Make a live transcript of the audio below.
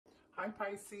Hi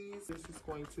Pisces, this is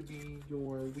going to be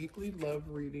your weekly love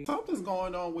reading. Something's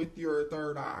going on with your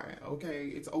third eye, okay?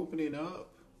 It's opening up.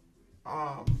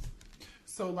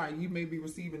 So like you may be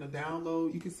receiving a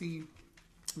download. You can see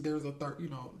there's a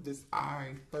this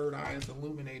third eye is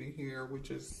illuminated here,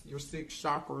 which is your sixth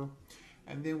chakra.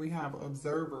 And then we have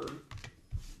observer.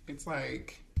 It's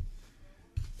like,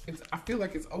 I feel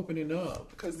like it's opening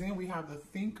up because then we have the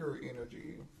thinker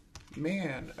energy.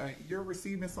 Man, you're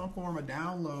receiving some form of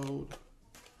download.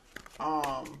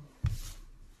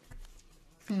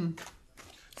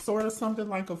 Sort of something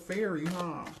like a fairy,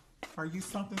 huh? Are you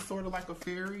something sort of like a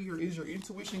fairy, or is your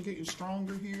intuition getting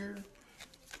stronger here?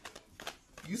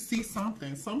 You see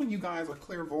something. Some of you guys are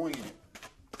clairvoyant.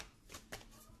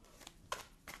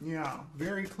 Yeah,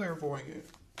 very clairvoyant.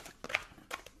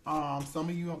 Some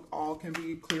of you all can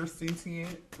be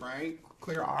clairsentient, right?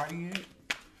 Clairaudient.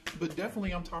 But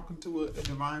definitely I'm talking to a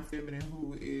divine feminine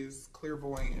who is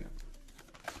clairvoyant.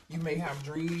 You may have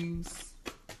dreams.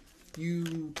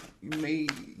 You may,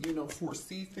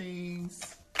 foresee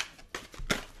things.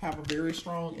 Have a very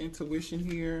strong intuition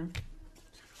here.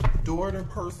 Door to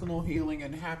personal healing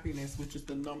and happiness, which is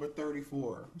the number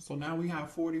 34. So now we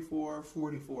have 44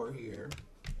 here.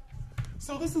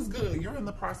 So this is good. You're in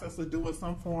the process of doing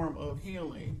some form of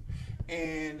healing.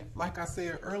 And like I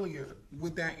said earlier,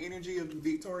 with that energy of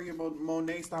Victoria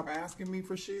Monet, stop asking me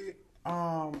for shit.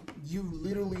 You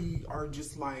literally are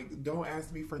just like, don't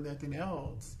ask me for nothing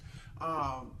else.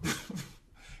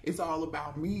 It's all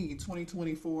about me.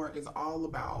 2024 is all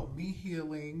about me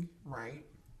healing, right?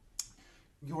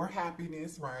 Your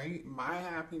happiness, right? My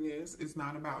happiness is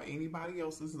not about anybody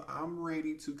else's. I'm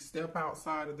ready to step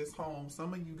outside of this home.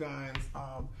 Some of you guys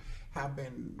have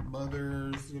been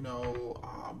mothers,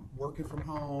 working from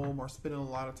home or spending a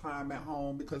lot of time at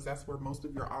home because that's where most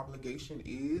of your obligation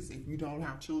is. If you don't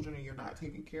have children and you're not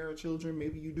taking care of children,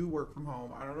 maybe you do work from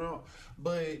home. I don't know.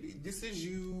 But this is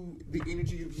you, the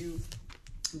energy of you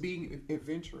being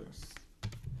adventurous.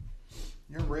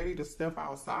 You're ready to step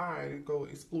outside and go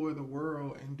explore the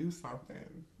world and do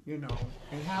something,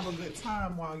 and have a good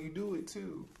time while you do it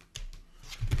too,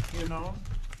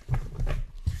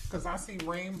 Because I see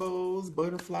rainbows,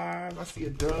 butterflies. I see a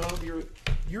dove.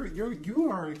 You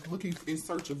are looking in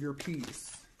search of your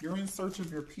peace. You're in search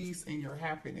of your peace and your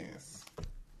happiness.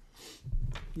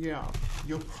 Yeah,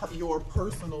 your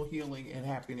personal healing and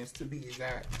happiness, to be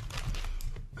exact.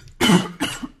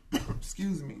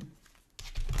 Excuse me.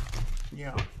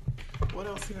 Yeah. What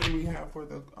else here do we have for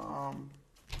the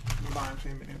divine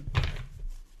feminine?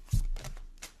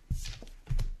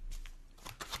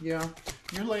 Yeah,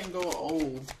 you're letting go of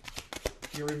old.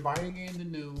 You're inviting in the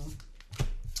new.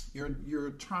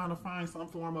 You're trying to find some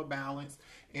form of balance,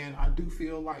 and I do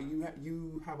feel like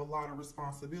you have a lot of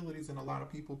responsibilities and a lot of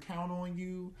people count on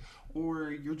you,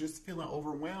 or you're just feeling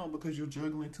overwhelmed because you're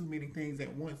juggling too many things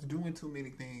at once, doing too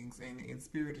many things, and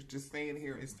Spirit is just saying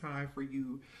here it's time for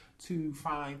you to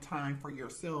find time for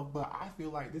yourself. But I feel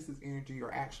like this is energy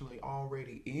you're actually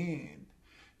already in.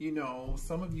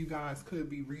 Some of you guys could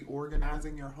be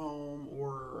reorganizing your home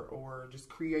or just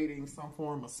creating some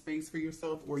form of space for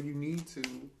yourself, or you need to,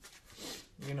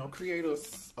 create a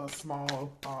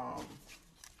small,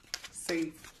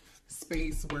 safe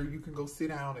space where you can go sit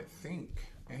down and think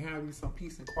and have you some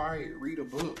peace and quiet, read a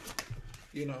book,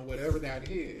 whatever that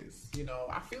is.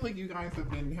 I feel like you guys have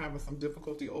been having some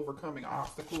difficulty overcoming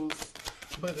obstacles.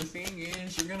 But the thing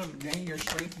is, you're going to gain your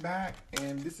strength back,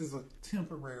 and this is a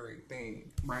temporary thing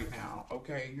right now,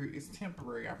 okay? It's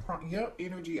temporary. Yep,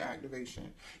 energy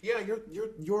activation. Yeah,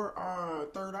 your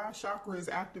third eye chakra is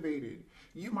activated.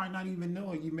 You might not even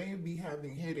know it. You may be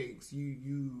having headaches.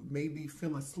 You may be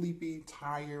feeling sleepy,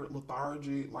 tired,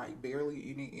 lethargic, like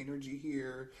barely any energy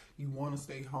here. You want to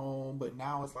stay home, but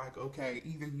now it's like, okay,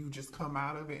 either you just come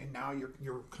out of it, and now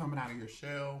you're coming out of your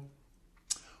shell,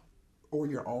 or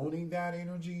you're owning that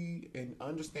energy and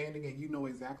understanding, and you know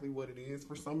exactly what it is.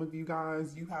 For some of you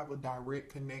guys, you have a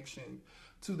direct connection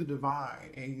to the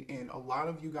divine, and a lot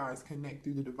of you guys connect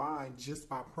through the divine just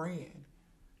by praying.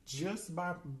 Just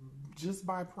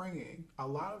by praying. A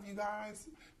lot of you guys,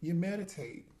 you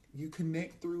meditate. You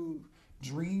connect through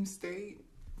dream state,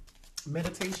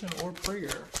 meditation, or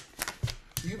prayer.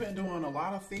 You've been doing a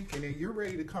lot of thinking, and you're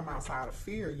ready to come outside of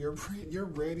fear. You're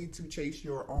ready to chase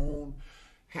your own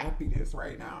happiness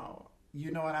right now.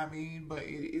 You know what I mean? But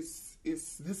this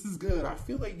is good. I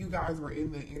feel like you guys were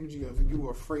in the energy of you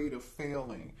were afraid of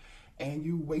failing, and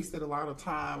you wasted a lot of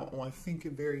time on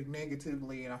thinking very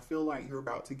negatively, and I feel like you're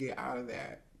about to get out of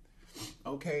that.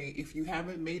 Okay, if you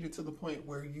haven't made it to the point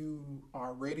where you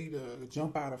are ready to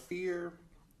jump out of fear,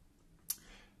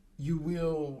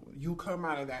 you'll come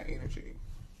out of that energy.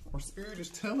 Or Spirit is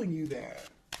telling you that.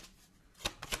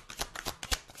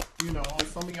 You know,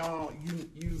 some of y'all,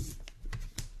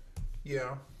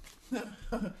 yeah.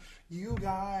 You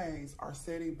guys are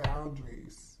setting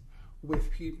boundaries with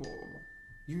people.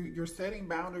 You're setting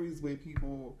boundaries with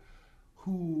people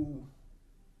who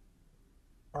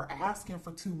are asking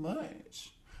for too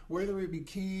much. Whether it be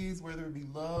kids, whether it be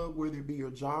love, whether it be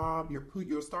your job,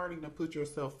 you're starting to put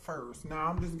yourself first. Now,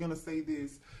 I'm just gonna say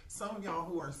this: some of y'all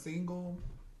who are single,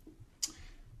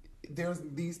 there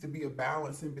needs to be a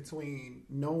balance in between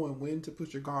knowing when to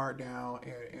put your guard down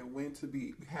and when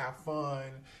to have fun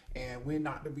and when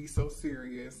not to be so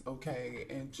serious, okay?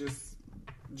 And just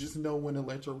know when to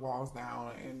let your walls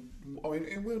down and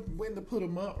when to put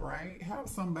them up, right? Have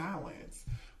some balance.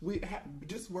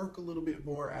 Just work a little bit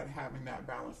more at having that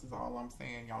balance is all I'm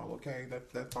saying, y'all, okay?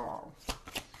 That's all.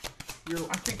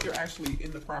 I think you're actually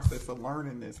in the process of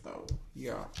learning this, though.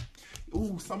 Yeah.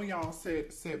 Ooh, some of y'all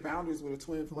set boundaries with a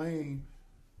twin flame.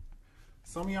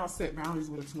 Some of y'all set boundaries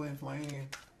with a twin flame.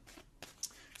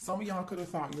 Some of y'all could have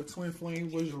thought your twin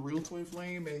flame was your real twin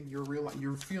flame, and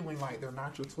you're feeling like they're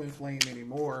not your twin flame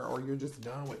anymore, or you're just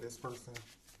done with this person.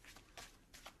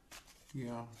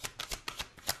 Yeah.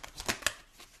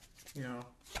 Yeah.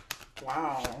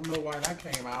 Wow, I don't know why that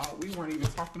came out. We weren't even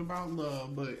talking about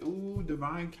love, but ooh,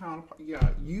 divine counterpart. Yeah,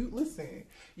 listen,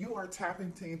 you are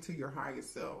tapping into your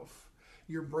highest self.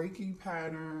 You're breaking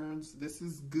patterns. This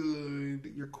is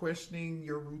good. You're questioning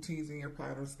your routines and your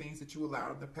patterns, things that you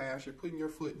allowed in the past. You're putting your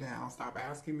foot down. Stop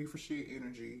asking me for shit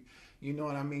energy. You know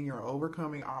what I mean? You're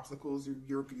overcoming obstacles.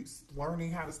 You're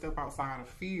learning how to step outside of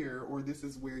fear, or this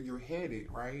is where you're headed,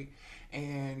 right?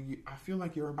 And I feel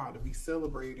like you're about to be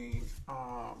celebrating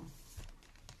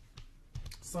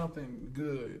something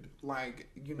good, like,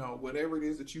 you know, whatever it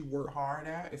is that you work hard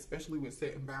at, especially with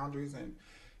setting boundaries and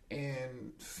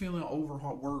feeling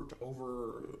overworked,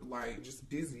 like just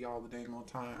busy all the dang on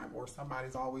time, or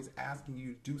somebody's always asking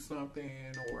you to do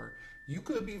something, or you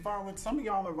could be some of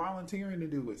y'all are volunteering to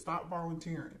do it. Stop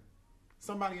volunteering.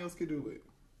 Somebody else could do it.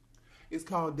 It's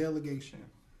called delegation.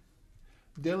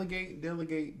 Delegate,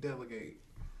 delegate, delegate.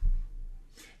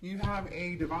 You have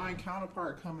a divine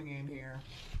counterpart coming in here.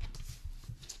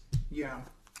 Yeah,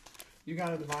 you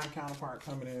got a divine counterpart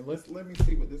coming in. Let me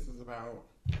see what this is about.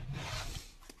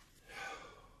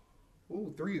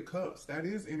 Ooh, 3 of Cups. That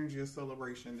is energy of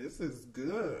celebration. This is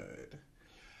good.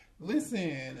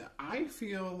 Listen, I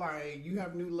feel like you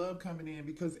have new love coming in,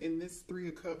 because in this 3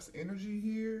 of Cups energy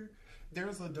here,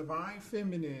 there's a divine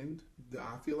feminine.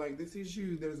 I feel like this is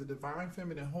you. There's a divine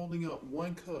feminine holding up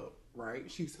 1 cup,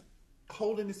 right? She's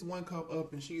holding this 1 cup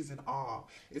up and she's in awe.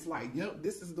 It's like, yep,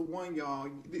 this is the one, y'all.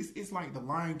 It's like the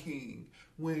Lion King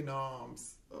when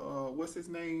what's his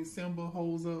name, Simba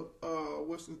holds up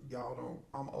y'all don't,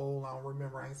 I'm old, I don't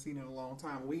remember, I ain't seen it in a long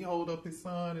time. We hold up his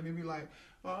son and he be like,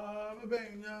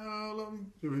 baby, y'all, let me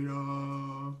do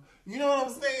y'all. You know what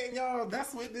I'm saying, y'all?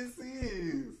 That's what this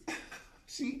is.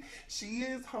 she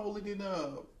is holding it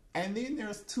up. And then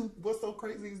there's 2, what's so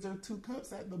crazy is there are 2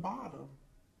 cups at the bottom.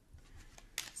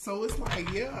 So it's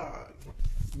like, yeah,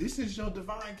 this is your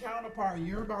divine counterpart.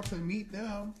 You're about to meet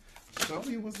them. Show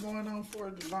me what's going on for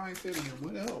a divine feminine.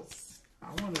 What else? I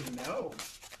want to know.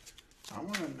 I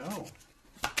want to know.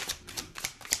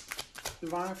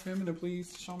 Divine feminine,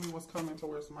 please show me what's coming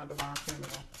towards my divine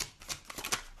feminine.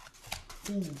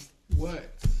 Ooh,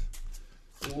 what?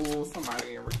 Oh,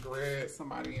 somebody in regret.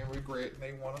 Somebody in regret.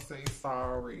 They want to say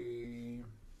sorry.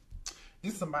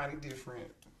 This is somebody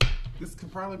different. This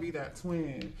could probably be that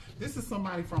twin. This is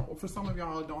somebody for some of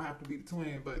y'all, it don't have to be the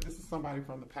twin, but this is somebody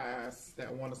from the past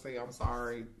that want to say, I'm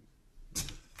sorry.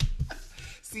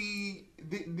 See,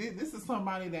 this is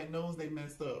somebody that knows they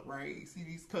messed up, right? See,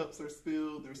 these cups are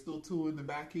spilled. There's still 2 in the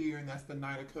back here, and that's the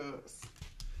Knight of Cups.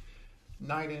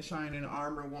 Knight in shining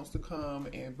armor wants to come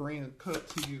and bring a cup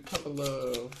to you, cup of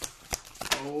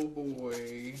love. Oh,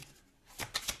 boy.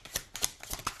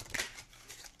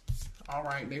 All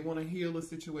right, they want to heal the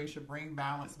situation, bring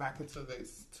balance back into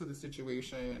the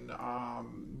situation.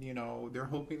 You know, they're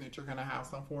hoping that you're going to have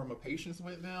some form of patience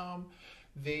with them.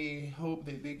 They hope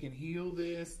that they can heal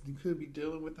this. You could be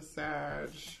dealing with the Sag.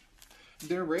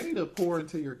 They're ready to pour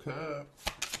into your cup.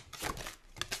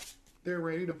 They're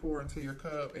ready to pour into your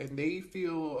cup, and they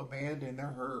feel abandoned. They're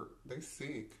hurt. They're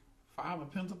sick. 5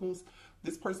 of Pentacles.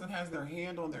 This person has their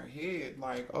hand on their head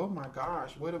like, oh my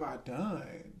gosh, what have I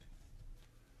done?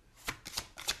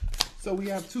 So we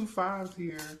have 2 5s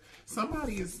here.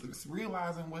 Somebody is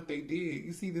realizing what they did.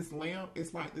 You see this lamp?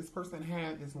 It's like this person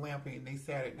had this lamp and they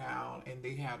sat it down and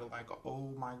they had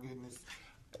oh my goodness.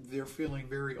 They're feeling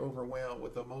very overwhelmed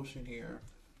with emotion here.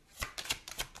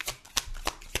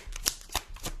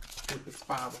 with this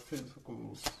Five of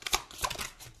Pentacles.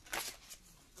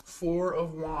 Four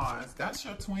of Wands. That's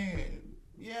your twin.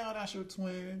 Yeah, that's your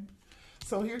twin.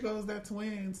 So here goes that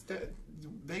twin. That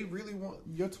they really want,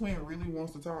 your twin really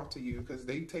wants to talk to you because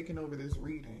they taking over this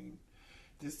reading.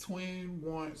 This twin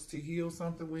wants to heal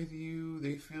something with you.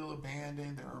 They feel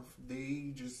abandoned.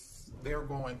 They're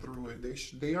going through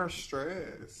it. They are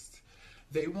stressed.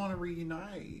 They want to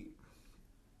reunite.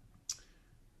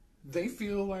 They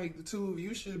feel like the two of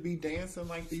you should be dancing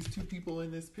like these two people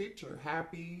in this picture.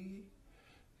 Happy,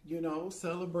 you know,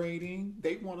 celebrating.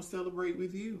 They want to celebrate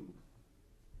with you.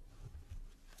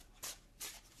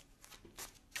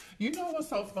 You know what's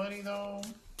so funny though?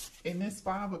 In this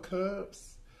Five of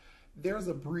Cups, there's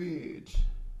a bridge.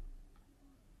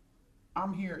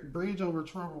 I'm here, bridge over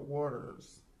troubled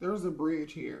waters. There's a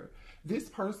bridge here. This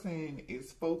person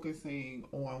is focusing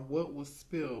on what was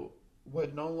spilled,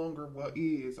 what no longer what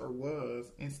is or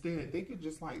was. Instead, they could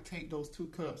just like take those two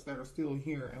cups that are still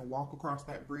here and walk across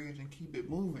that bridge and keep it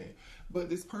moving. But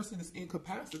this person is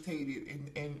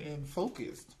incapacitated and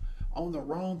focused on the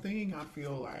wrong thing, I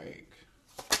feel like.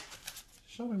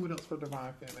 Show me what else for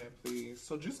Divine Feminine, please.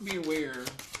 So just be aware.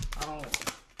 I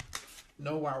don't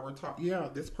know why we're talking. Yeah,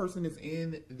 this person is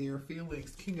in their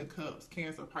feelings. King of Cups,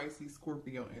 Cancer, Pisces,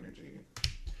 Scorpio energy.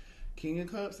 King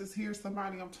of Cups is here.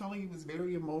 Somebody, I'm telling you, is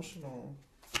very emotional.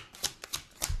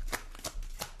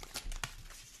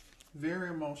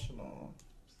 Very emotional.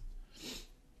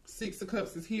 Six of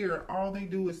Cups is here. All they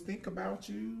do is think about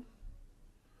you.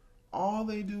 All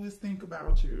they do is think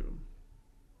about you.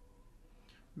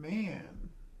 Man,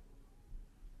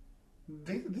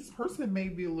 this person may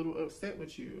be a little upset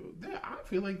with you. I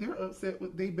feel like they're upset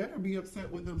with, they better be upset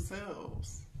with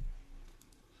themselves.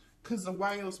 Because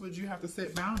why else would you have to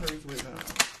set boundaries with them?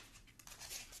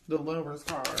 The Lover's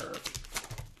card.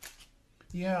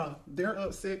 Yeah, they're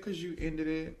upset because you ended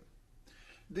it.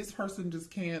 This person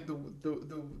just can't,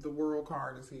 the World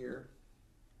card is here.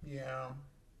 Yeah.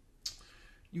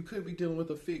 You could be dealing with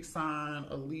a fixed sign,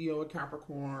 a Leo, a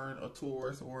Capricorn, a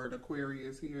Taurus, or an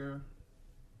Aquarius here.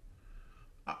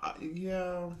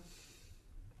 Yeah.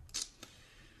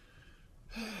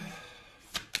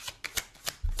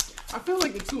 I feel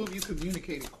like the two of you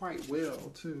communicated quite well,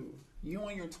 too. You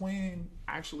and your twin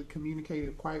actually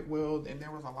communicated quite well, and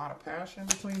there was a lot of passion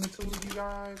between the two of you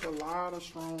guys. A lot of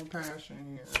strong passion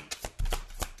here.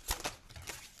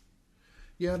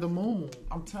 Yeah, the Moon.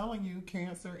 I'm telling you,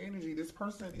 Cancer energy. This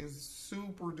person is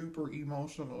super duper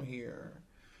emotional here.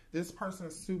 This person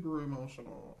is super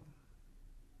emotional.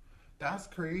 That's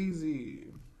crazy.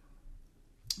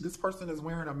 This person is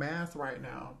wearing a mask right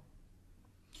now.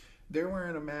 They're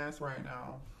wearing a mask right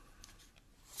now.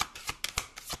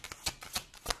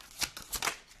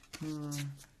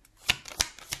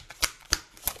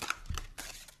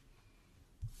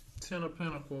 Ten of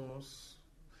Pentacles.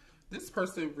 This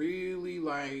person really,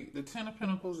 like, the Ten of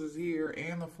Pentacles is here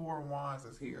and the Four of Wands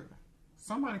is here.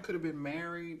 Somebody could have been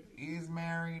married, is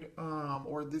married,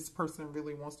 or this person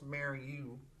really wants to marry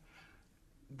you.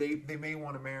 They may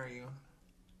want to marry you.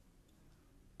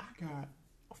 I got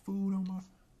food on my,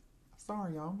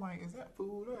 sorry y'all, I'm like, is that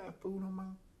food? I have food on my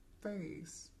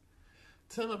face.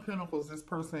 Ten of Pentacles, this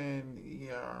person,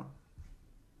 yeah.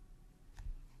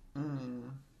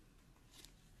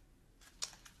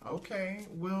 Okay,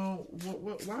 well,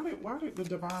 why did the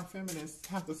Divine Feminists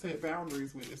have to set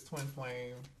boundaries with this twin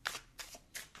flame?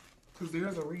 Because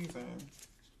there's a reason.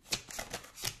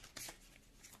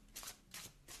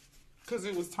 Because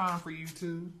it was time for you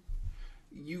to.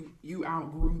 You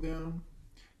outgrew them.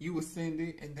 You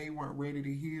ascended, and they weren't ready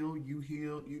to heal. You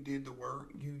healed. You did the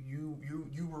work. You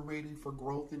were ready for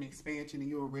growth and expansion, and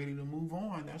you were ready to move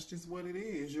on. That's just what it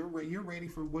is. You're ready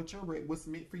for what's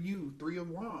meant for you. Three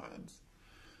of Wands.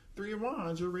 Three of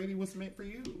Wands, you're ready what's meant for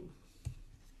you.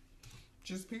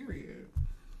 Just period.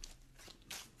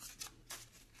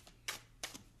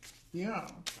 Yeah.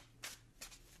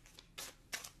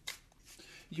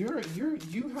 You're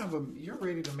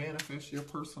ready to manifest your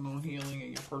personal healing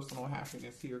and your personal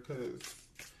happiness here, because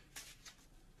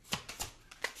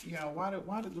yeah, why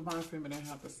did Divine Feminine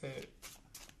have to set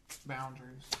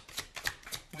boundaries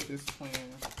with this plan?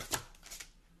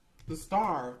 The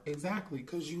Star, exactly,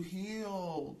 because you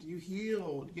healed,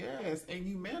 yes, and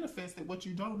you manifested. What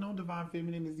you don't know, Divine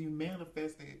Feminine, is you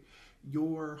manifested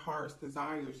your heart's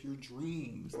desires, your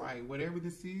dreams. Like, whatever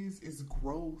this is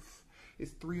growth.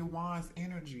 It's Three of Wands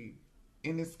energy,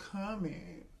 and it's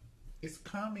coming. It's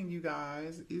coming, you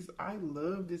guys. I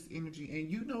love this energy, and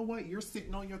you know what? You're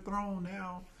sitting on your throne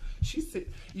now.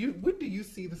 When do you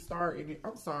see the Star in it?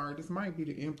 I'm sorry, this might be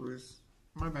the Empress.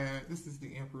 My bad. This is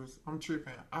the Empress. I'm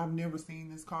tripping. I've never seen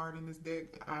this card in this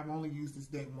deck. I've only used this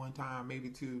deck one time, maybe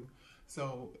two.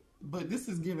 So, but this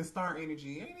is giving star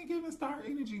energy. Ain't it giving star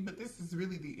energy? But this is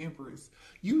really the Empress.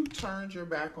 You turned your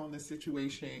back on the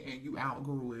situation and you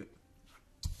outgrew it.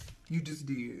 You just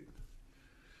did.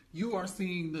 You are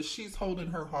seeing she's holding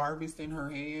her harvest in her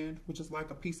hand, which is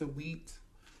like a piece of wheat.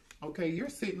 Okay, you're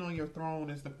sitting on your throne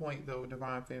is the point though,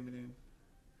 Divine Feminine.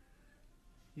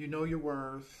 You know your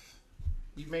worth.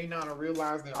 You may not have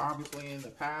realized it obviously in the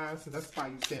past, so that's why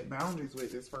you set boundaries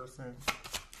with this person.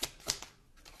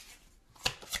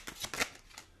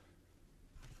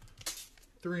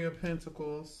 Three of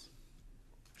Pentacles.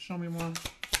 Show me one.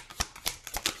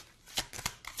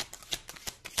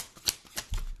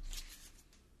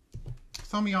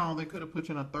 Some of y'all, they could have put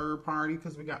you in a third party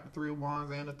because we got the Three of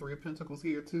Wands and the Three of Pentacles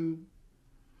here too.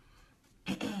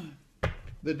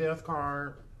 The Death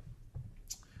card.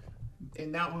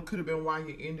 And that one could have been why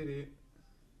you ended it.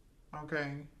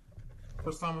 Okay.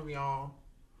 For some of y'all.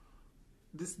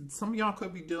 Some of y'all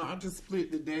could be dealing. I just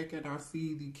split the deck and I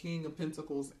see the King of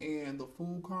Pentacles and the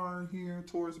Fool card here.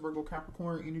 Taurus, Virgo,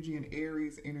 Capricorn energy and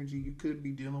Aries energy. You could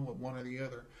be dealing with one or the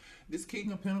other. This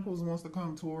King of Pentacles wants to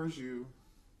come towards you.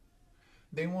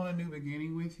 They want a new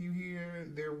beginning with you here.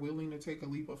 They're willing to take a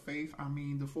leap of faith. I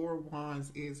mean, the Four of Wands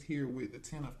is here with the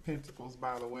Ten of Pentacles,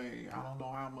 by the way. I don't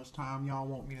know how much time y'all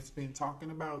want me to spend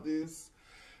talking about this.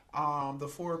 The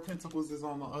Four of Pentacles is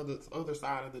on the other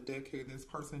side of the deck here. This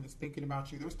person is thinking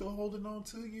about you. They're still holding on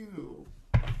to you.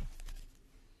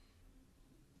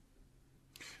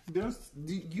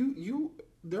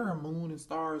 There are moon and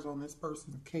stars on this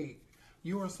person's cake.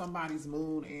 You are somebody's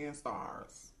moon and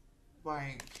stars.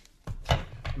 Like,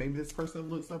 maybe this person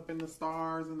looks up in the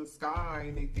stars in the sky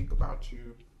and they think about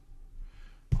you.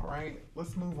 All right,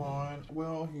 let's move on.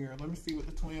 Well, here, let me see what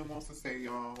the twin wants to say,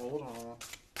 y'all. Hold on.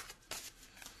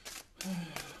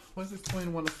 What's this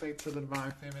twin want to say to the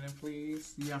Divine Feminine,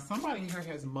 please? Yeah, somebody here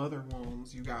has mother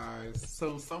wounds, you guys.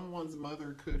 So someone's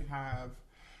mother could have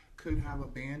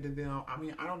abandoned them. I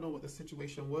mean, I don't know what the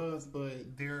situation was,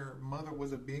 but their mother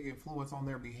was a big influence on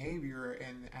their behavior,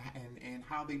 and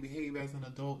how they behave as an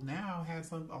adult now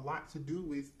has a lot to do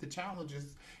with the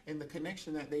challenges and the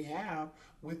connection that they have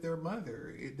with their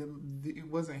mother. It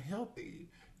wasn't healthy,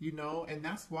 you know, and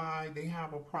that's why they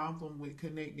have a problem with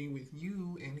connecting with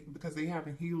you, and because they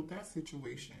haven't healed that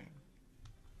situation.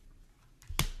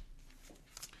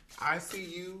 I See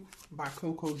You by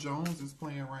Coco Jones is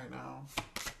playing right now.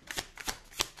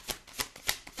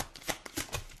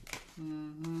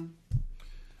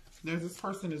 There's this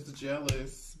person is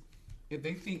jealous. If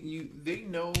they think they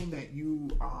know that you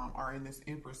are in this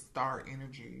Empress star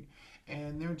energy,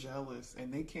 and they're jealous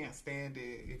and they can't stand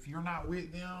it. If you're not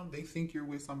with them, they think you're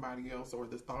with somebody else, or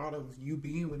the thought of you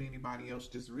being with anybody else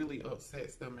just really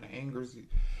upsets them and angers you.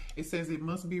 It says it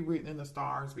must be written in the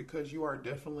stars because you are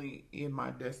definitely in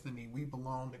my destiny. We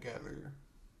belong together.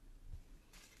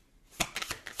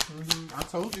 I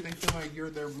told you they feel like you're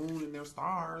their moon and their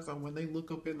stars, and when they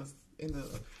look up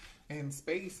in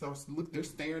space or look, they're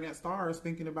staring at stars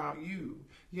thinking about you.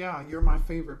 Yeah, you're my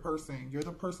favorite person. You're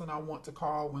the person I want to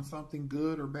call when something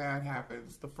good or bad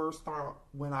happens. The first thought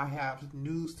when I have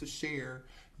news to share,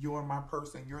 you're my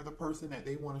person. You're the person that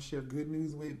they want to share good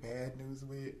news with, bad news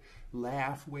with,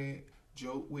 laugh with,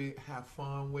 joke with, have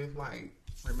fun with. Like,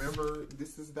 remember,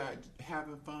 this is that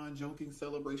having fun, joking,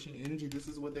 celebration energy. This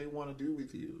is what they want to do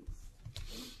with you.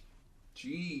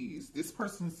 Jeez, this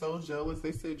person's so jealous.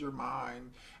 They said you're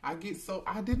mine. I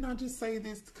did not just say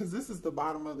this because this is the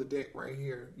bottom of the deck right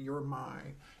here. You're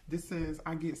mine. This says,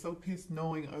 I get so pissed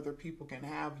knowing other people can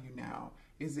have you now.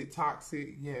 Is it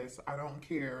toxic? Yes, I don't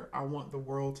care. I want the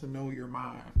world to know you're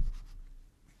mine.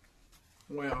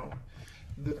 Well,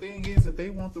 the thing is that they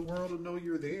want the world to know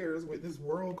you're theirs with this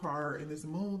world card and this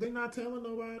moon. They're not telling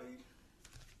nobody.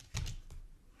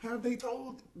 Have they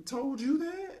told you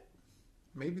that?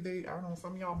 Maybe they, I don't know,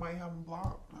 some of y'all might have them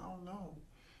blocked. I don't know.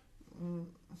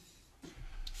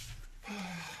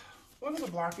 What are the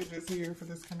blockages here for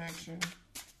this connection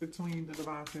between the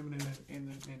Divine Feminine and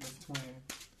this twin?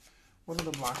 What are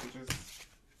the blockages?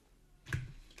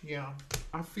 Yeah,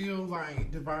 I feel like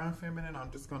Divine Feminine,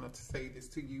 I'm just going to say this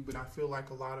to you, but I feel like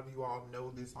a lot of you all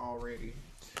know this already.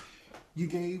 You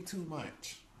gave too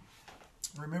much.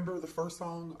 Remember the first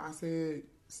song I said,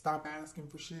 stop asking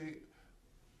for shit?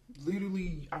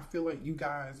 Literally, I feel like you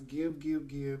guys give.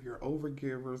 You're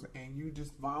overgivers, and you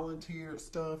just volunteered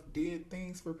stuff, did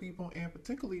things for people, and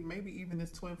particularly maybe even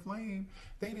this twin flame,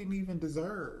 they didn't even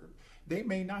deserve. They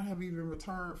may not have even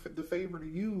returned the favor to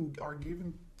you or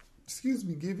given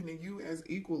to you as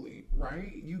equally,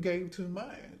 right? You gave too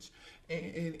much.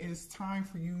 And it's time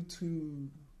for you to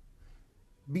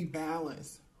be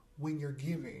balanced when you're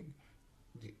giving.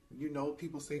 You know,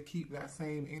 people say keep that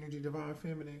same energy, divine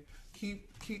feminine.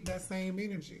 Keep that same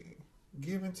energy.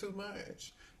 Giving too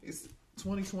much. It's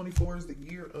 2024 is the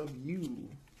year of you.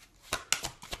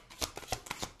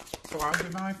 So our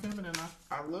divine feminine,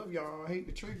 I love y'all. I hate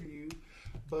to trigger you,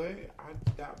 but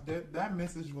that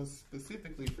message was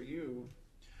specifically for you.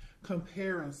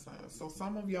 Comparison. So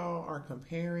some of y'all are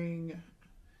comparing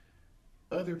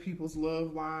other people's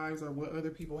love lives or what other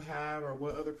people have or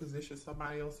what other position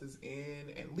somebody else is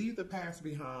in, and leave the past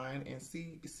behind and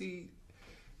see.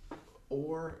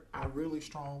 Or I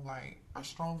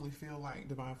strongly feel like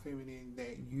divine feminine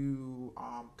that you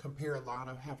have compared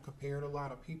a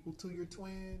lot of people to your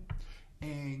twin,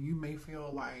 and you may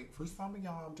feel like, for some of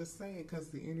y'all, I'm just saying because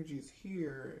the energy is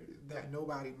here, that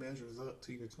nobody measures up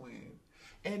to your twin.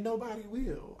 And nobody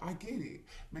will. I get it.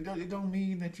 But it don't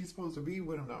mean that you're supposed to be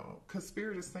with them, though. Because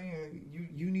Spirit is saying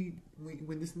you need,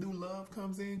 when this new love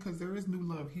comes in, because there is new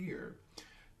love here,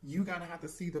 you got to have to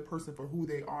see the person for who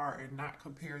they are and not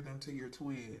compare them to your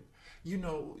twin. You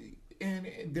know, and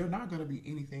they're not going to be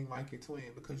anything like your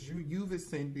twin because you've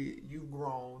ascended, you've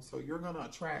grown. So you're going to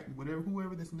attract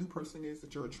whoever this new person is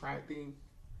that you're attracting,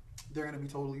 they're going to be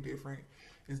totally different.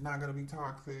 It's not going to be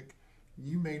toxic.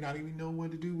 You may not even know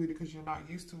what to do with it because you're not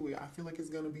used to it. I feel like it's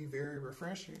going to be very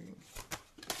refreshing,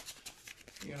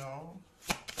 you know,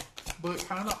 but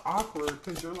kind of awkward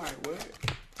because you're like,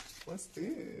 what's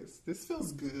this? This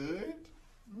feels good.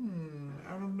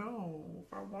 I don't know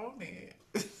if I want it.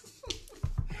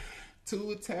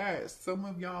 Too attached. Some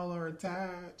of y'all are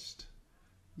attached.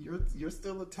 You're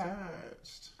still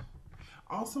attached.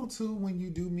 Also, too, when you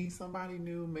do meet somebody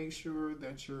new, make sure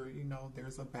that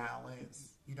there's a balance.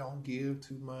 You don't give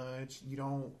too much. You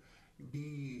don't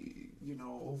be,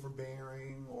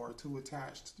 overbearing or too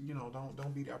attached.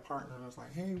 Don't be that partner that's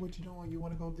like, hey, what you doing? You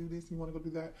want to go do this? You want to go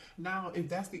do that? Now, if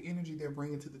that's the energy they're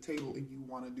bringing to the table and you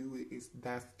want to do it,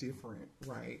 that's different,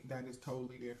 right? That is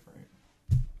totally different.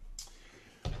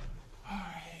 All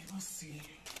right, let's see.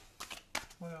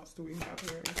 What else do we have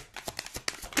here?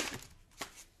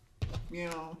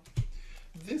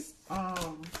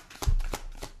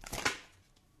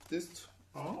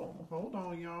 Hold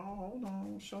on, y'all. Hold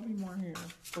on. Show me more here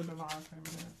for divine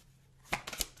feminine.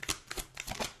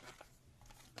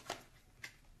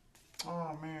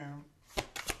 Oh, man.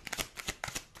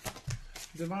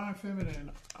 Divine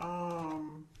feminine.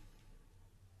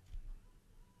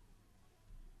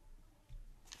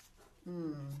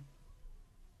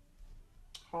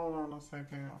 Hold on a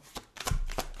second.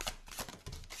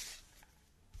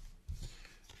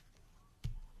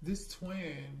 This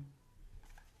twin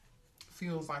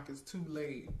feels like it's too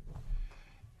late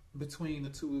between the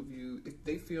two of you. If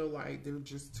they feel like they're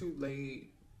just too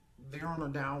late, they're on a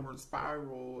downward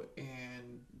spiral,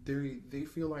 and they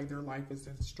feel like their life is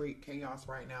in straight chaos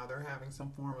right now. They're having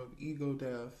some form of ego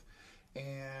death,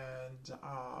 and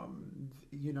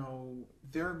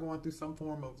they're going through some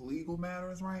form of legal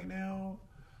matters right now.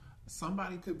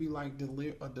 Somebody could be like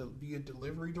be a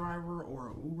delivery driver or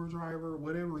an Uber driver,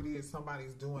 whatever it is.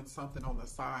 Somebody's doing something on the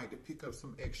side to pick up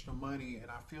some extra money,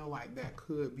 and I feel like that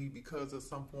could be because of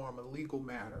some form of legal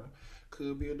matter.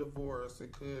 Could be a divorce.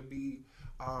 It could be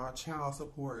child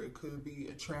support. It could be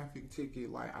a traffic ticket.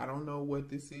 Like, I don't know what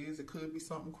this is. It could be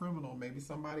something criminal. Maybe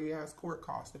somebody has court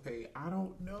costs to pay. I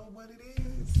don't know what it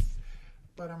is,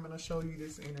 but I'm going to show you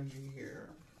this energy here.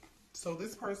 So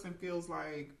this person feels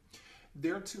like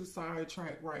they're too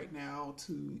sidetracked right now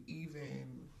to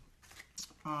even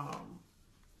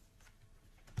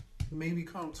maybe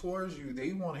come towards you.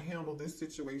 They want to handle this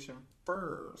situation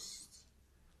first.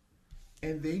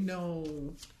 And they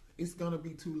know it's going to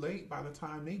be too late by the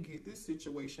time they get this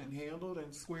situation handled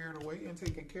and squared away and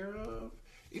taken care of.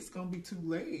 It's going to be too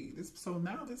late. So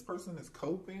now this person is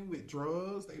coping with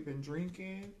drugs. They've been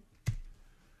drinking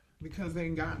because they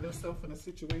got themselves in a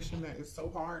situation that is so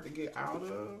hard to get out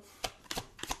of.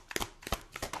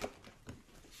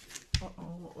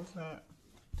 Uh-oh, what was that?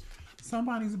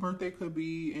 Somebody's birthday could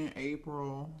be in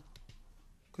April,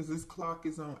 because this clock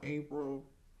is on April.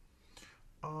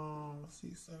 Let's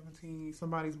see, 17.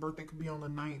 Somebody's birthday could be on the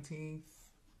 19th.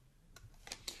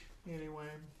 Anyway.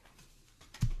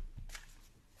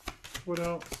 What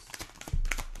else?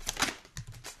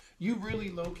 You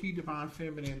really low-key divine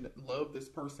feminine love this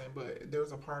person, but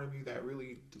there's a part of you that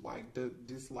really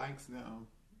dislikes them,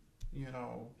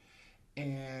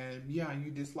 And yeah,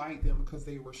 you dislike them because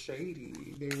they were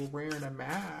shady. They were wearing a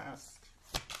mask.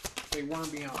 They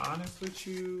weren't being honest with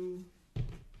you.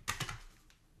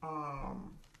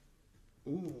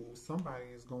 Ooh, somebody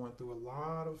is going through a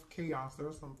lot of chaos.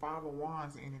 There's some Five of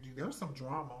Wands energy. There's some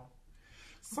drama.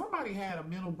 Somebody had a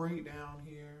mental breakdown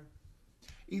here.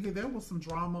 Either there was some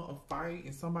drama, a fight,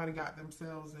 and somebody got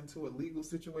themselves into a legal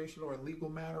situation or a legal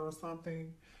matter or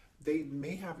something. They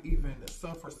may have even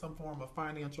suffered some form of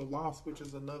financial loss, which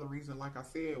is another reason, like I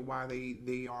said, why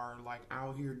they are like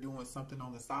out here doing something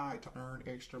on the side to earn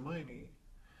extra money.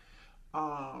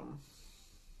 Um,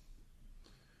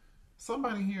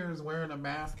 Somebody here is wearing a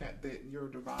mask that your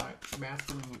divine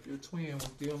masculine with your twin was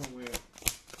dealing with.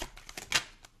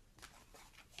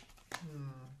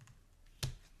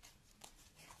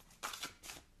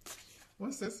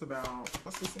 What's this about?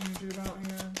 What's this energy about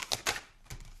here?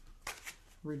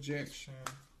 Rejection.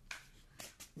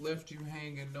 Left you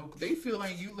hanging. No, they feel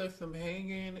like you left them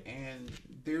hanging and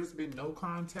there's been no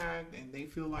contact and they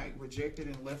feel like rejected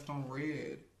and left on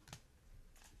red.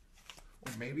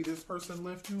 Or maybe this person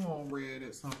left you on red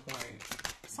at some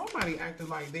point. Somebody acted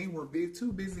like they were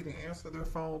too busy to answer their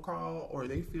phone call, or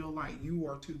they feel like you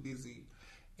are too busy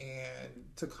and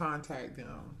to contact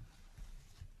them.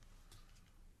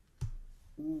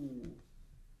 Ooh.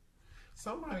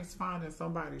 Somebody's finding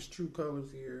somebody's true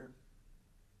colors here.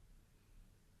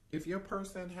 If your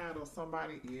person had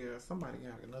somebody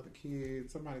had another kid,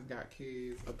 somebody's got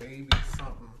kids, a baby,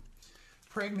 something.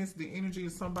 Pregnancy, the energy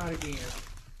of somebody again.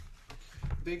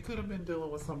 They could have been dealing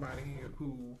with somebody here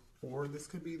who, or this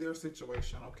could be their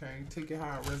situation, okay? Take it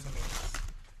how it resonates.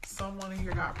 Someone in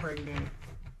here got pregnant.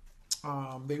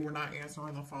 They were not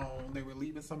answering the phone. They were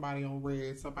leaving somebody on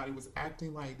red. Somebody was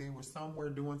acting like they were somewhere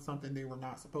doing something they were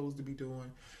not supposed to be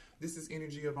doing. This is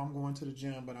energy of I'm going to the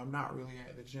gym, but I'm not really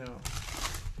at the gym.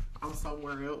 I'm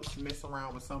somewhere else messing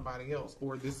around with somebody else,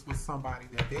 or this was somebody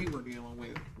that they were dealing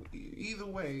with. Either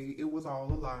way, it was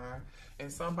all a lie,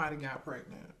 and somebody got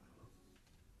pregnant.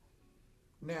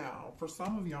 Now, for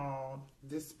some of y'all,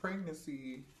 this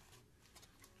pregnancy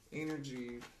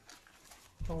energy,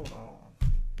 hold on.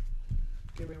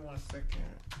 Give me 1 second.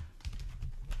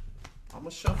 I'm going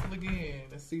to shuffle again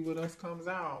and see what else comes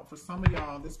out. For some of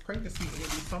y'all, this pregnancy energy,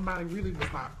 somebody really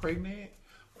was not pregnant,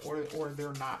 or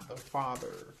they're not the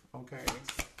father, okay?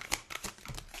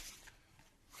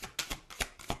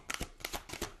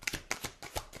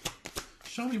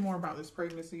 Show me more about this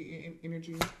pregnancy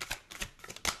energy.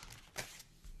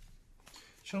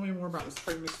 Show me more about this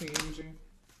pregnancy energy.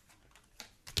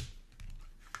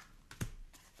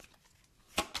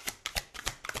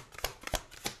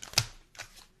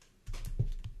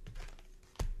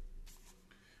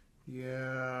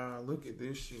 Yeah, look at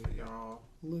this shit, y'all.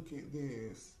 Look at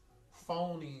this.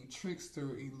 Phony,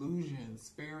 trickster,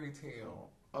 illusions, fairy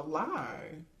tale. A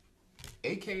lie.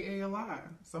 AKA a lie.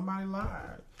 Somebody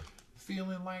lied.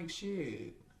 Feeling like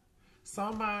shit.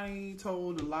 Somebody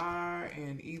told a lie,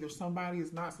 and either somebody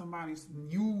is not somebody's,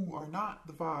 you are not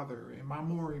the father in my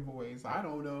Maury voice. I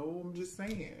don't know. I'm just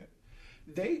saying.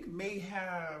 They may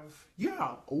have,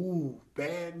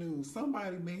 bad news.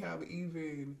 Somebody may have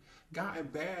even gotten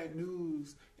bad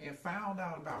news and found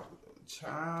out about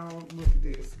child. Look at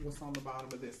this. What's on the bottom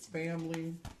of this?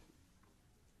 Family.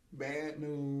 Bad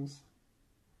news.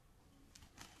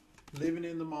 Living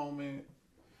in the moment.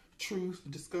 Truth,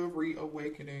 discovery,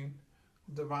 awakening.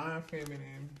 Divine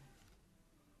feminine.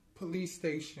 Police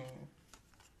station.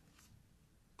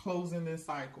 Closing this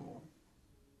cycle.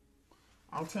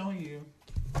 I'm telling you,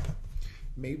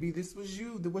 maybe this was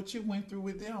you, what you went through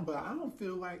with them, but I don't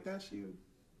feel like that's you.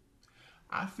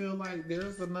 I feel like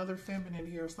there's another feminine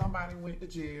here. Somebody went to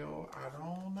jail. I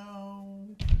don't know.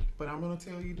 But I'm going to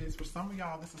tell you this. For some of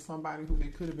y'all, this is somebody who they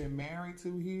could have been married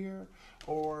to here,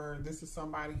 or this is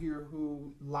somebody here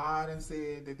who lied and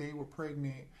said that they were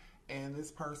pregnant, and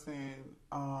this person,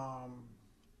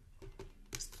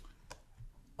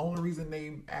 only reason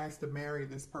they asked to marry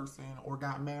this person or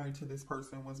got married to this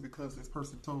person was because this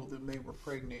person told them they were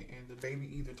pregnant, and the baby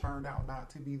either turned out not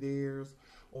to be theirs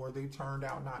or they turned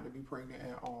out not to be pregnant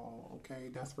at all. Okay,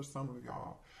 that's for some of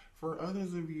y'all. For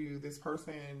others of you, this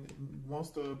person wants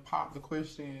to pop the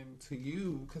question to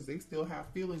you because they still have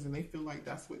feelings and they feel like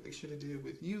that's what they should have did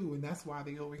with you, and that's why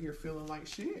they over here feeling like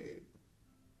shit.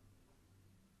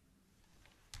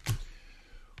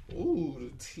 Ooh,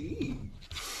 the tea.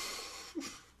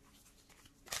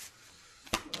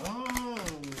 Oh,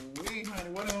 wait, honey,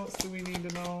 what else do we need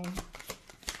to know?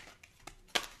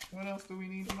 What else do we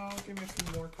need to know? Give me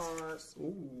some more cards.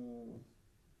 Ooh.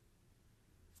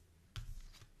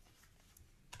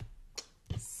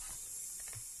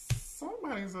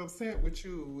 Somebody's upset with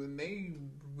you and they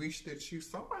wish that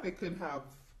somebody could have,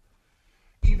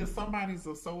 either somebody's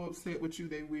so upset with you,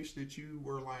 they wish that you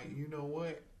were like, you know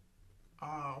what,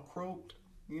 croaked.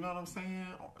 You know what I'm saying?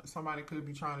 Somebody could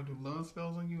be trying to do love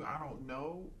spells on you. I don't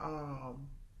know.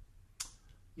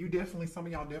 You definitely, some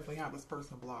of y'all definitely have this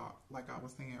person blocked, like I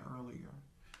was saying earlier.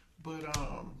 But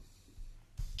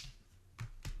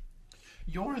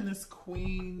you're in this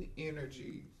queen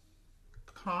energy,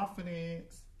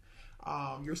 confidence.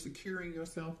 You're securing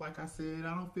yourself, like I said.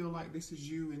 I don't feel like this is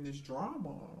you in this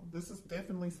drama. This is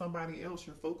definitely somebody else.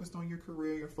 You're focused on your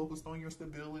career. You're focused on your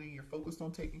stability. You're focused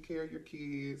on taking care of your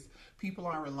kids. People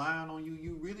are relying on you.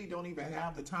 You really don't even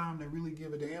have the time to really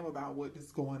give a damn about what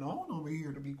is going on over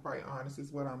here, to be quite honest,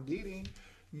 is what I'm getting.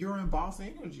 You're in boss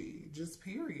energy, just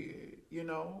period. You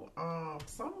know,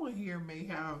 someone here may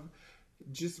have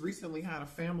just recently had a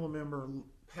family member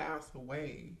pass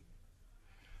away.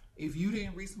 If you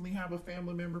didn't recently have a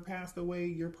family member passed away,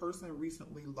 your person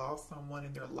recently lost someone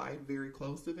in their life very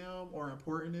close to them or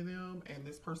important to them, and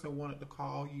this person wanted to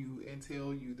call you and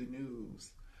tell you the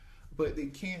news. But they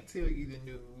can't tell you the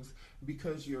news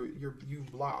because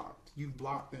you've blocked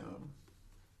them.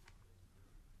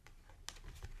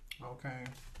 Okay.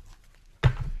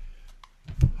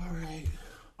 All right.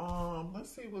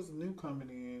 Let's see what's new coming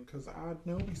in, because I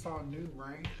know we saw new,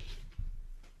 right?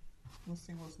 Let's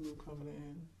see what's new coming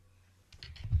in.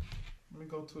 Let me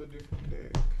go to a different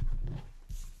deck.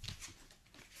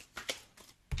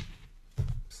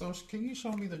 So can you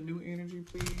show me the new energy,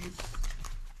 please?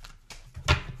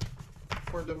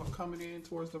 For coming in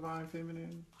towards Divine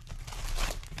Feminine.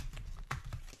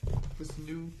 This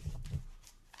new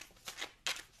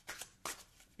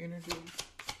energy.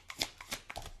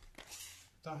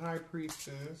 The High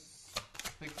Priestess.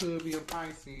 It could be a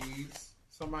Pisces.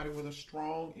 Somebody with a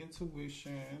strong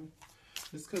intuition.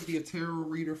 This could be a tarot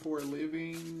reader for a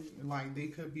living. Like, they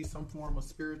could be some form of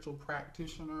spiritual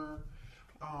practitioner.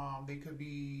 They could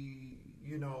be,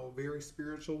 you know, very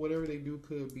spiritual. Whatever they do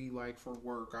could be like for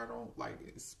work. I don't like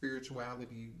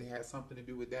spirituality. They had something to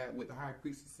do with that, with the High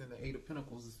Priestess and the Eight of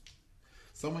Pentacles.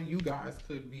 Some of you guys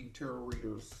could be tarot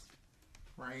readers,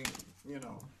 right? You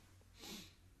know.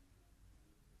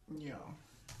 Yeah.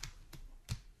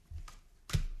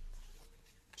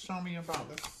 Show me about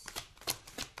this.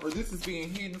 Or this is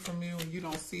being hidden from you and you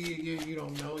don't see it yet, you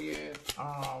don't know yet.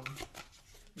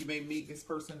 You may meet this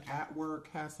person at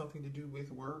work, has something to do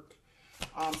with work.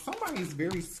 Somebody is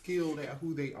very skilled at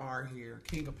who they are here.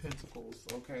 King of Pentacles,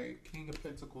 okay? King of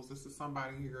Pentacles. This is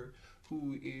somebody here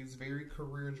who is very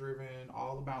career driven,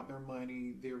 all about their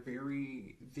money. They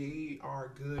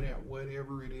are good at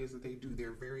whatever it is that they do.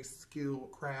 They're very skilled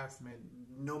craftsmen,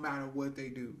 no matter what they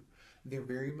do. They're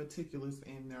very meticulous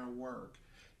in their work.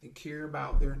 They care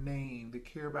about their name. They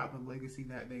care about the legacy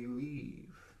that they leave.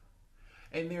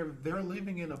 And they're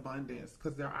living in abundance,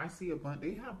 because I see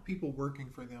abundance. They have people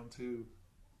working for them too.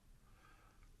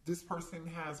 This person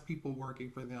has people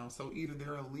working for them. So either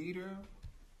they're a leader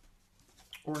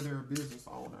or they're a business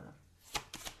owner.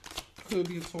 Could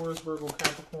be a Taurus, Virgo,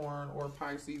 Capricorn, or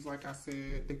Pisces, like I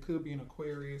said. They could be an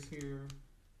Aquarius here.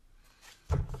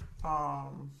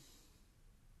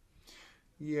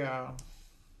 Yeah.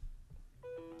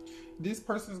 This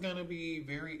person's going to be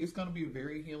it's going to be a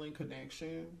very healing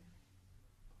connection.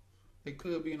 They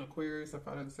could be an Aquarius, if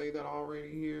I didn't say that already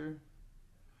here.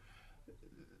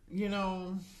 You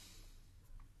know,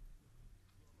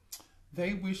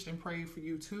 they wished and prayed for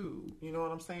you too. You know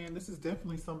what I'm saying? This is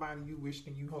definitely somebody you wished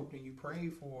and you hoped and you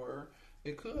prayed for.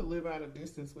 It could live at a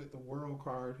distance with the World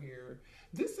card here.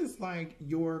 This is like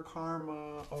your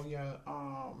karma. Oh yeah.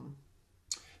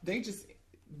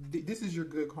 This is your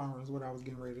good karma, is what I was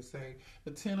getting ready to say.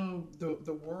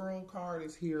 The World card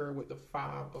is here with the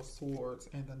Five of Swords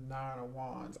and the Nine of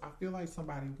Wands. I feel like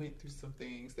somebody went through some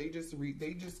things. They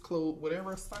just closed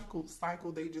whatever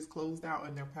cycle they just closed out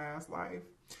in their past life.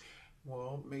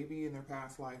 Well, maybe in their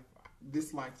past life,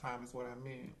 this lifetime is what I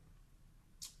meant.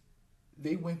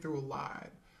 They went through a lot.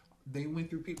 They went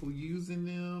through people using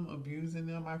them, abusing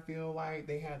them. I feel like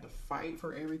they had to fight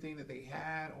for everything that they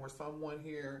had, or someone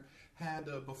here had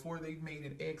to, before they made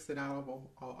an exit out of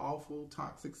an awful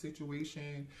toxic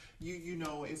situation. You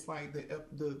know, it's like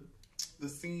the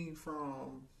scene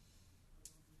from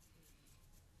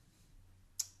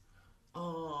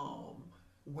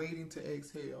Waiting to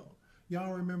Exhale.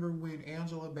 Y'all remember when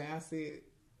Angela Bassett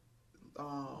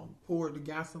poured the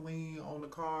gasoline on the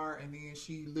car, and then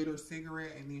she lit her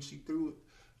cigarette, and then she threw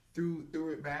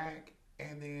it back,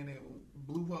 and then it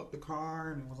blew up the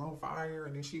car and it was on fire,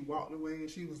 and then she walked away and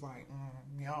she was like,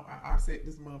 I set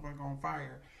this motherfucker on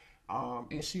fire.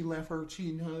 And she left her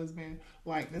cheating husband.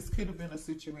 Like, this could have been a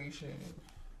situation.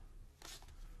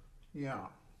 Yeah.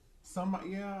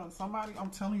 Somebody, I'm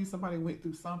telling you, somebody went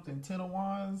through something. 10 of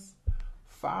Wands,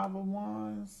 5 of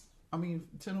Wands. I mean,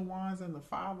 Ten of Wands and the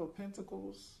Five of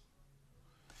Pentacles.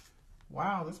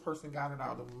 Wow, this person got it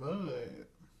out of the mud.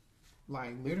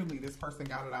 Like, literally, this person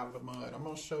got it out of the mud. I'm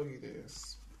going to show you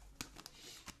this.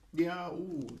 Yeah,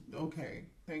 ooh, okay.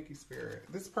 Thank you, Spirit.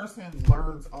 This person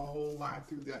learns a whole lot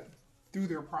through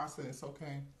their process,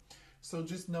 okay? So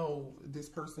just know this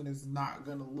person is not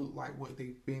going to look like what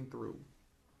they've been through.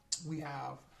 We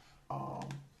have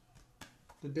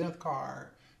the Death card,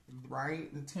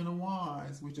 right? The Ten of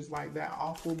Wands, which is like that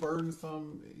awful,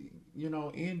 burdensome, you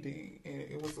know, ending. And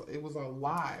it was a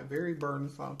lot, very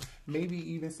burdensome. Maybe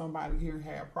even somebody here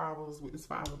had problems with this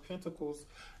Five of Pentacles.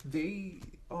 They,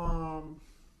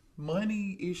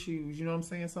 money issues, you know what I'm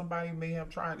saying? Somebody may have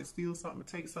tried to steal something,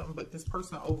 take something, but this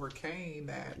person overcame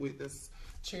that with this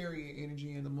Chariot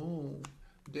energy in the moon.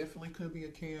 Definitely could be a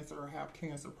Cancer or have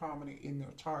Cancer prominent in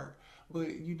their chart.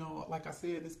 But, you know, like I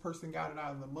said, this person got it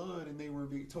out of the mud and they were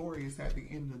victorious at the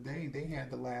end of the day. They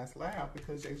had the last laugh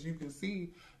because, as you can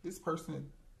see, this person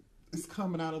is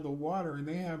coming out of the water and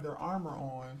they have their armor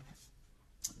on.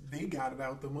 They got it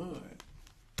out the mud.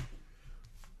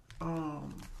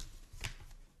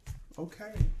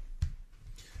 Okay.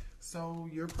 So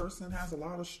your person has a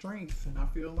lot of strength, and I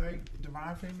feel like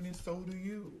Divine Feminine, so do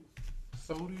you.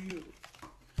 So do you.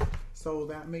 So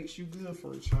that makes you good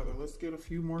for each other. Let's get a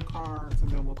few more cards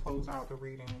and then we'll close out the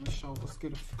reading. Let's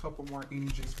get a couple more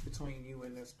energies between you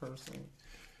and this person.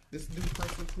 This new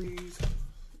person, please.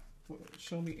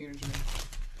 Show me energy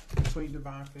between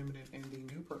Divine Feminine and the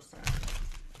new person.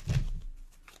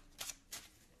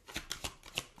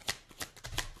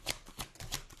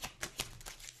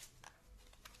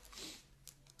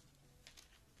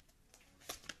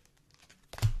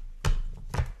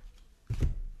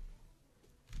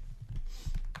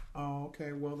 Oh,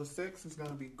 okay. Well, the sex is going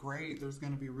to be great. There's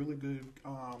going to be really good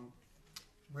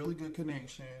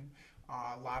connection.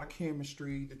 A lot of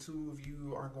chemistry. The two of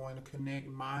you are going to connect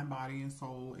mind, body, and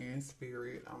soul and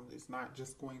spirit. It's not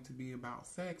just going to be about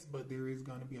sex, but there is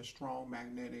going to be a strong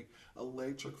magnetic,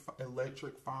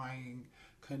 electrifying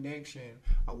connection.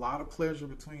 A lot of pleasure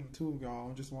between the two of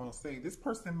y'all. I just want to say this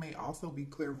person may also be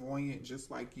clairvoyant just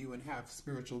like you and have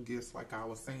spiritual gifts like I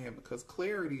was saying, because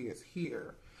clarity is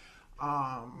here.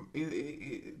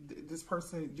 This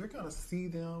person, you're going to see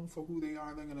them for who they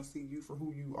are. They're going to see you for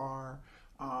who you are.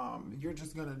 You're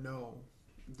just going to know.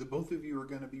 The both of you are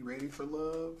going to be ready for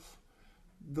love.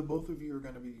 The both of you are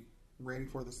going to be ready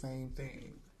for the same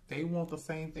thing. They want the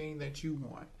same thing that you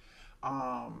want.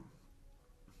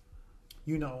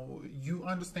 You know, you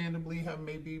understandably have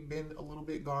maybe been a little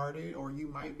bit guarded, or you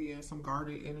might be in some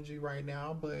guarded energy right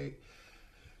now, but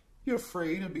you're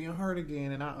afraid of being hurt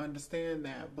again, and I understand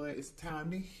that, but it's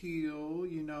time to heal,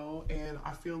 you know, and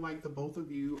I feel like the both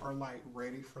of you are like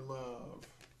ready for love.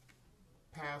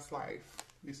 Past life.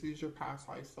 This is your past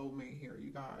life soulmate here, you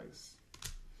guys.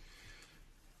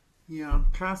 Yeah,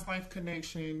 past life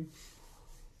connection.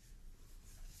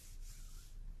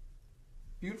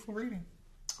 Beautiful reading.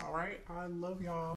 All right, I love y'all.